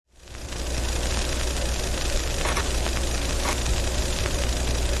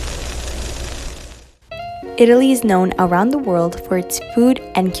Italy is known around the world for its food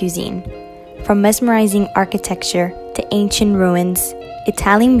and cuisine. From mesmerizing architecture to ancient ruins,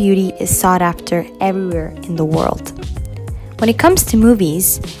 Italian beauty is sought after everywhere in the world. When it comes to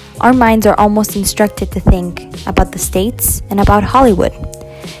movies, our minds are almost instructed to think about the States and about Hollywood.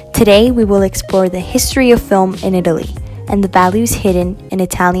 Today, we will explore the history of film in Italy and the values hidden in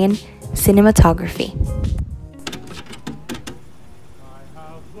Italian cinematography.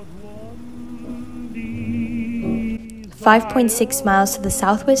 5.6 miles to the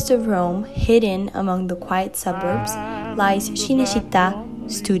southwest of Rome, hidden among the quiet suburbs, lies Cinecittà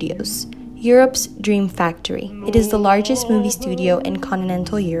Studios, Europe's dream factory. It is the largest movie studio in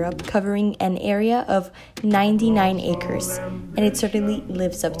continental Europe, covering an area of 99 acres, and it certainly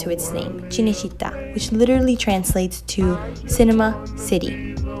lives up to its name, Cinecittà, which literally translates to Cinema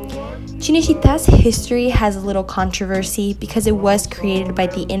City. Cinecittà's history has a little controversy because it was created by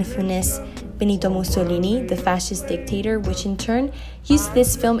the infamous Benito Mussolini, the fascist dictator, which in turn used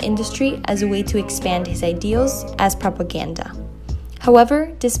this film industry as a way to expand his ideals as propaganda.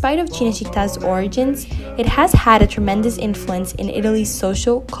 However, despite of Cinecittà's origins, it has had a tremendous influence in Italy's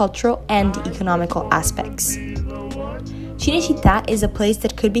social, cultural, and economical aspects. Cinecittà is a place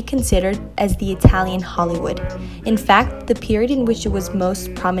that could be considered as the Italian Hollywood. In fact, the period in which it was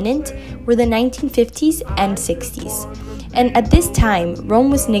most prominent were the 1950s and 60s. And at this time, Rome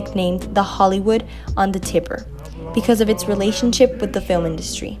was nicknamed the Hollywood on the Tiber because of its relationship with the film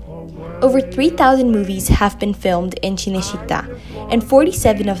industry. Over 3,000 movies have been filmed in Cinecittà, and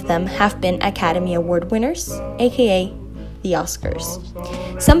 47 of them have been Academy Award winners, aka the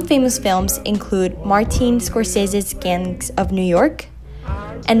Oscars. Some famous films include Martin Scorsese's Gangs of New York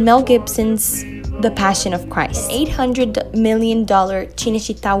and Mel Gibson's The Passion of Christ. An $800 million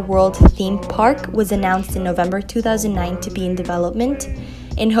Cinecittà World theme park was announced in November 2009 to be in development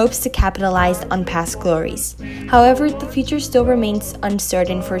in hopes to capitalize on past glories. However, the future still remains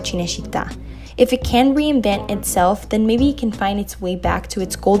uncertain for Cinecittà. If it can reinvent itself, then maybe it can find its way back to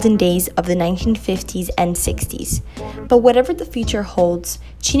its golden days of the 1950s and 60s. But whatever the future holds,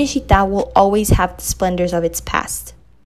 Cinecittà will always have the splendors of its past.